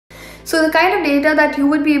So the kind of data that you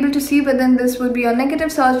would be able to see within this would be your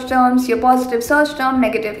negative search terms, your positive search term,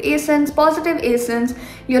 negative ASINs, positive ASINs,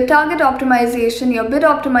 your target optimization, your bid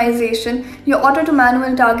optimization, your auto to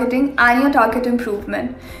manual targeting, and your target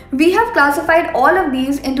improvement. We have classified all of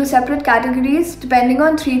these into separate categories depending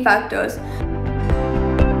on 3 factors.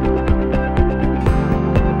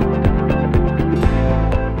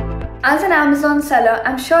 As an Amazon seller,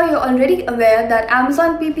 I'm sure you're already aware that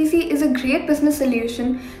Amazon PPC is a great business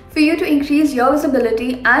solution for you to increase your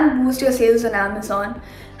visibility and boost your sales on Amazon.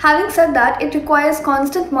 Having said that, it requires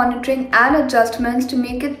constant monitoring and adjustments to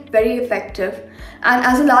make it very effective. And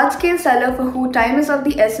as a large-scale seller for whom time is of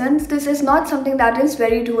the essence, this is not something that is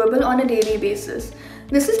very doable on a daily basis.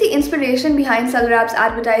 This is the inspiration behind SellerApp's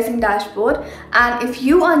advertising dashboard, and if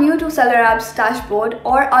you are new to SellerApp's dashboard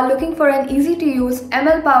or are looking for an easy-to-use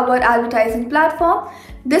ML-powered advertising platform,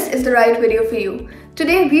 this is the right video for you.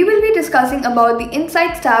 Today we will be discussing about the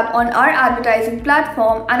Insights tab on our advertising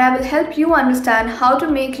platform, and I will help you understand how to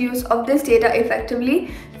make use of this data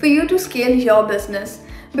effectively for you to scale your business.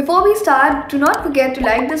 Before we start, do not forget to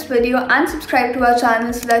like this video and subscribe to our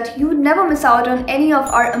channel so that you never miss out on any of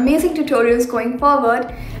our amazing tutorials going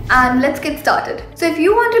forward. And let's get started. So if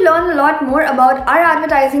you want to learn a lot more about our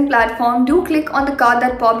advertising platform, do click on the card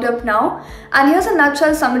that popped up now. And here's a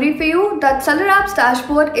nutshell summary for you that SellerApp's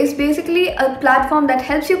dashboard is basically a platform that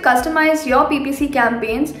helps you customize your PPC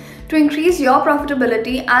campaigns to increase your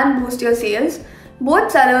profitability and boost your sales.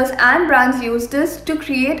 Both sellers and brands use this to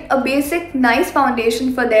create a basic, nice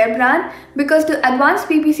foundation for their brand, because the advanced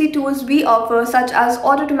PPC tools we offer, such as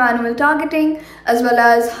auto to manual targeting, as well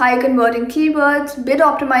as high converting keywords, bid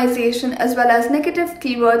optimization, as well as negative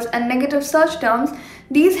keywords and negative search terms,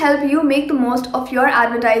 these help you make the most of your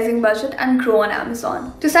advertising budget and grow on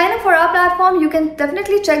Amazon. To sign up for our platform, you can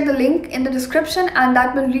definitely check the link in the description, and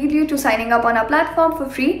that will lead you to signing up on our platform for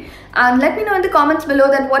free. And let me know in the comments below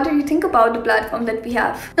that what do you think about the platform that we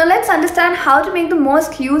have. Now let's understand how to make the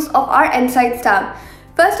most use of our Insights tab.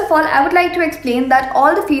 First of all, I would like to explain that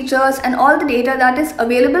all the features and all the data that is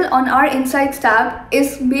available on our Insights tab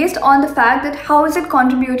is based on the fact that how is it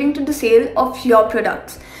contributing to the sale of your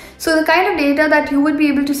products. So the kind of data that you would be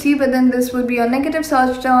able to see within this would be your negative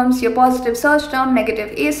search terms, your positive search term,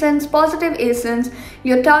 negative ASINs, positive ASINs,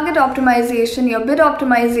 your target optimization, your bid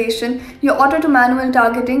optimization, your auto to manual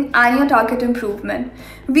targeting, and your target improvement.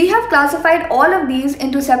 We have classified all of these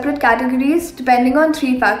into separate categories depending on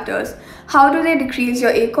 3 factors. How do they decrease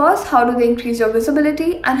your ACoS, how do they increase your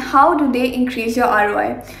visibility, and how do they increase your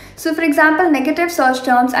ROI. So for example, negative search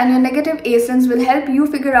terms and your negative ASINs will help you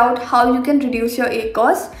figure out how you can reduce your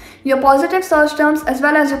ACoS. Your positive search terms as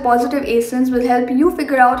well as your positive ASINs will help you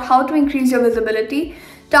figure out how to increase your visibility.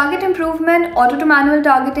 Target improvement, auto to manual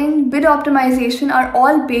targeting, bid optimization are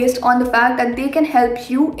all based on the fact that they can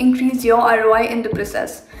help you increase your ROI in the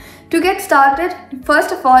process. To get started,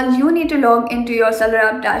 first of all, you need to log into your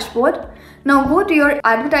SellerApp dashboard. Now go to your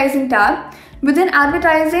advertising tab. Within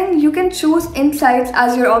advertising, you can choose Insights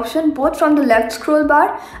as your option, both from the left scroll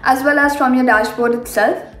bar as well as from your dashboard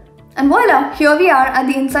itself. And voila, here we are at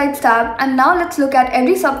the Insights tab, and now let's look at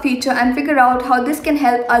every sub feature and figure out how this can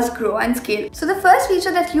help us grow and scale. So the first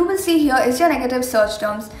feature that you will see here is your negative search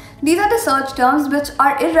terms. These are the search terms which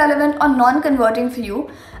are irrelevant or non-converting for you.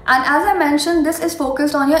 And as I mentioned, this is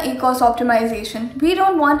focused on your ACoS optimization. We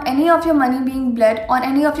don't want any of your money being bled on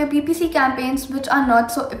any of your PPC campaigns which are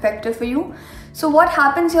not so effective for you. So what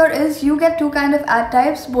happens here is you get 2 kind of ad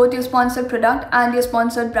types, both your sponsored product and your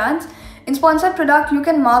sponsored brands. In sponsored product, you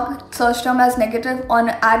can mark search term as negative on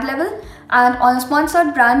ad level, and on a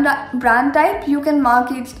sponsored brand type, you can mark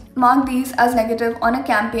these as negative on a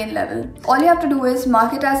campaign level. All you have to do is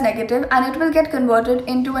mark it as negative, and it will get converted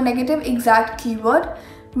into a negative exact keyword,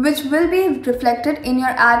 which will be reflected in your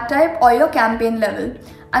ad type or your campaign level.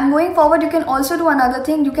 And going forward, you can also do another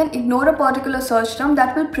thing. You can ignore a particular search term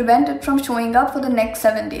that will prevent it from showing up for the next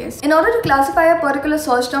 7 days. In order to classify a particular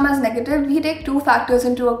search term as negative, we take 2 factors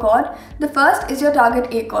into account. The first is your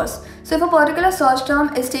target ACoS. So if a particular search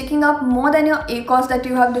term is taking up more than your ACoS that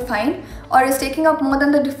you have defined, or is taking up more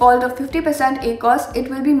than the default of 50% ACoS, it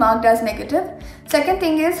will be marked as negative. Second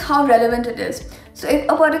thing is how relevant it is. So if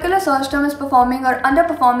a particular search term is performing or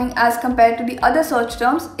underperforming as compared to the other search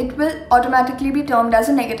terms, it will automatically be termed as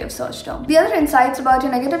a negative search term. The other insights about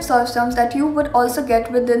your negative search terms that you would also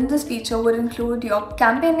get within this feature would include your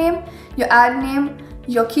campaign name, your ad name,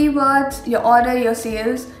 your keywords, your order, your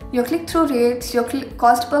sales, your click-through rates, your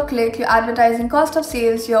cost per click, your advertising cost of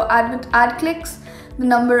sales, your ad clicks, the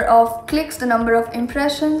number of clicks, the number of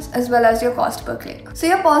impressions, as well as your cost per click. So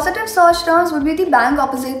your positive search terms would be the bang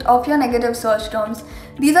opposite of your negative search terms.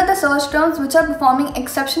 These are the search terms which are performing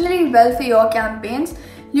exceptionally well for your campaigns.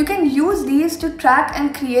 You can use these to track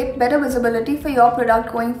and create better visibility for your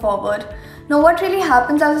product going forward. Now, what really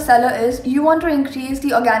happens as a seller is you want to increase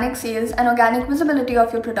the organic sales and organic visibility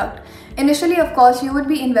of your product. Initially, of course, you would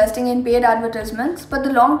be investing in paid advertisements, but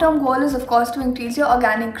the long-term goal is, of course, to increase your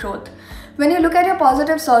organic growth. When you look at your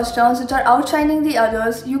positive search terms which are outshining the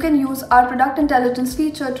others, you can use our product intelligence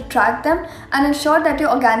feature to track them and ensure that your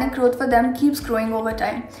organic growth for them keeps growing over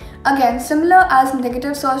time. Again, similar as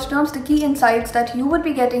negative search terms, the key insights that you would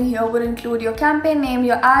be getting here would include your campaign name,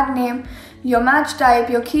 your ad name, your match type,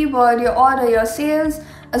 your keyword, your order, your sales,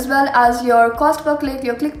 as well as your cost per click,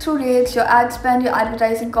 your click-through rates, your ad spend, your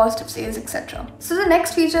advertising cost of sales, etc. So the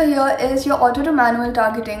next feature here is your auto to manual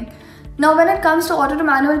targeting. Now, when it comes to auto to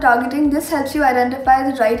manual targeting, this helps you identify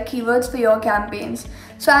the right keywords for your campaigns.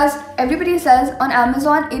 So as everybody says, on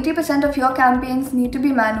Amazon, 80% of your campaigns need to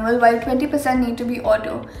be manual while 20% need to be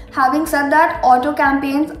auto. Having said that, auto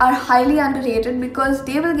campaigns are highly underrated because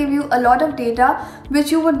they will give you a lot of data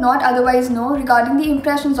which you would not otherwise know regarding the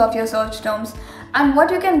impressions of your search terms. And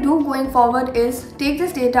what you can do going forward is take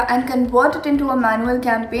this data and convert it into a manual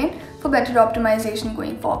campaign for better optimization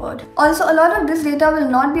going forward. Also, a lot of this data will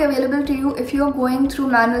not be available to you if you're going through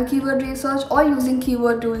manual keyword research or using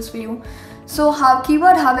keyword tools for you. So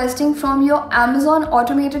keyword harvesting from your Amazon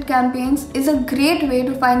automated campaigns is a great way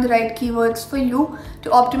to find the right keywords for you to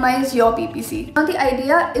optimize your PPC. Now, the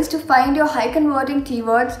idea is to find your high converting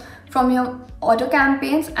keywords from your auto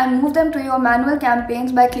campaigns and move them to your manual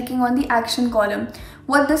campaigns by clicking on the action column.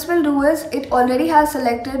 What this will do is it already has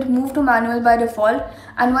selected move to manual by default,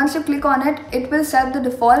 and once you click on it, it will set the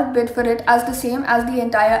default bid for it as the same as the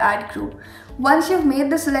entire ad group. Once you've made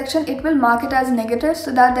the selection, it will mark it as negative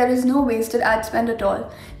so that there is no wasted ad spend at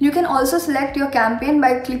all. You can also select your campaign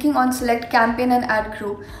by clicking on select campaign and ad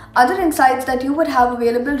group. Other insights that you would have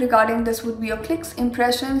available regarding this would be your clicks,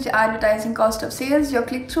 impressions, your advertising cost of sales, your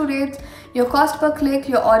click-through rates, your cost per click,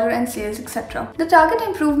 your order and sales, etc. The target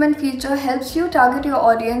improvement feature helps you target your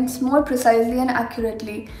audience more precisely and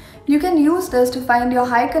accurately. You can use this to find your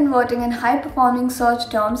high converting and high performing search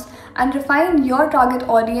terms and refine your target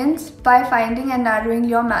audience by finding and narrowing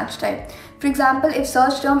your match type. For example, if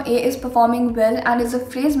search term A is performing well and is a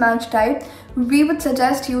phrase match type, we would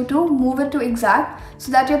suggest you to move it to exact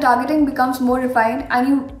so that your targeting becomes more refined and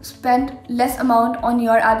you spend less amount on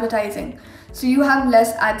your advertising. So you have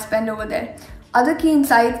less ad spend over there. Other key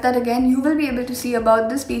insights that again you will be able to see about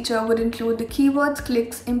this feature would include the keywords,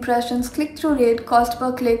 clicks, impressions, click-through rate, cost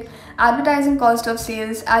per click, advertising cost of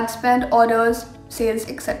sales, ad spend, orders, sales,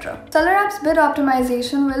 etc. SellerApp's bid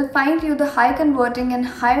optimization will find you the high converting and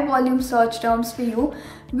high volume search terms for you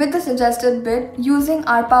with the suggested bid using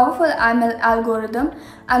our powerful ML algorithm,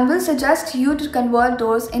 and will suggest you to convert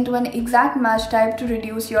those into an exact match type to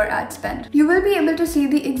reduce your ad spend. You will be able to see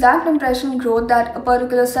the exact impression growth that a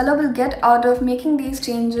particular seller will get out of making these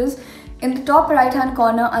changes in the top right hand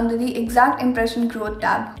corner under the exact impression growth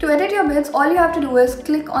tab. To edit your bids, all you have to do is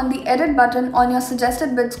click on the edit button on your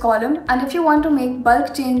suggested bids column, and if you want to make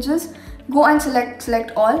bulk changes, go and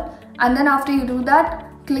select all, and then after you do that,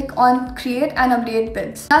 click on create and update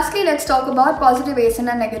bids. Lastly, let's talk about positive ASIN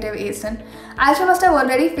and negative ASIN. As you must have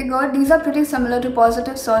already figured, these are pretty similar to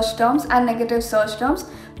positive search terms and negative search terms,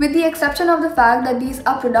 with the exception of the fact that these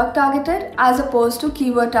are product targeted as opposed to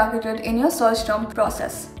keyword targeted in your search term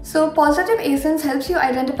process. So positive ASINs helps you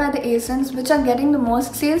identify the ASINs which are getting the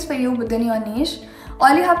most sales for you within your niche.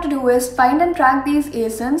 All you have to do is find and track these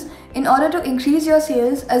ASINs in order to increase your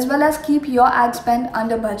sales as well as keep your ad spend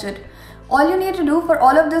under budget. All you need to do for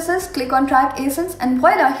all of this is click on track ASINs and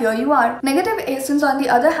voila, here you are. Negative ASINs on the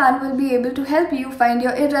other hand will be able to help you find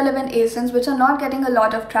your irrelevant ASINs which are not getting a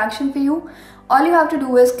lot of traction for you. All you have to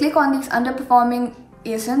do is click on these underperforming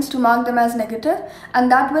ASINs to mark them as negative, and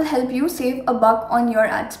that will help you save a buck on your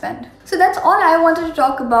ad spend. So that's all I wanted to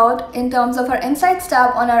talk about in terms of our Insights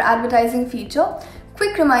tab on our advertising feature.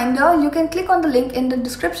 Quick reminder, you can click on the link in the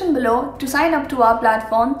description below to sign up to our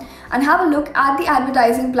platform and have a look at the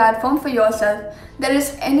advertising platform for yourself. There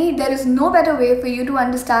is no better way for you to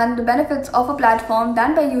understand the benefits of a platform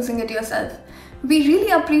than by using it yourself. We really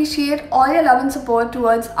appreciate all your love and support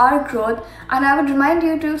towards our growth, and I would remind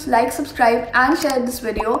you to like, subscribe and share this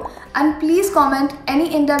video, and please comment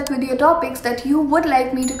any in-depth video topics that you would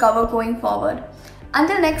like me to cover going forward.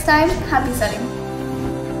 Until next time, happy selling!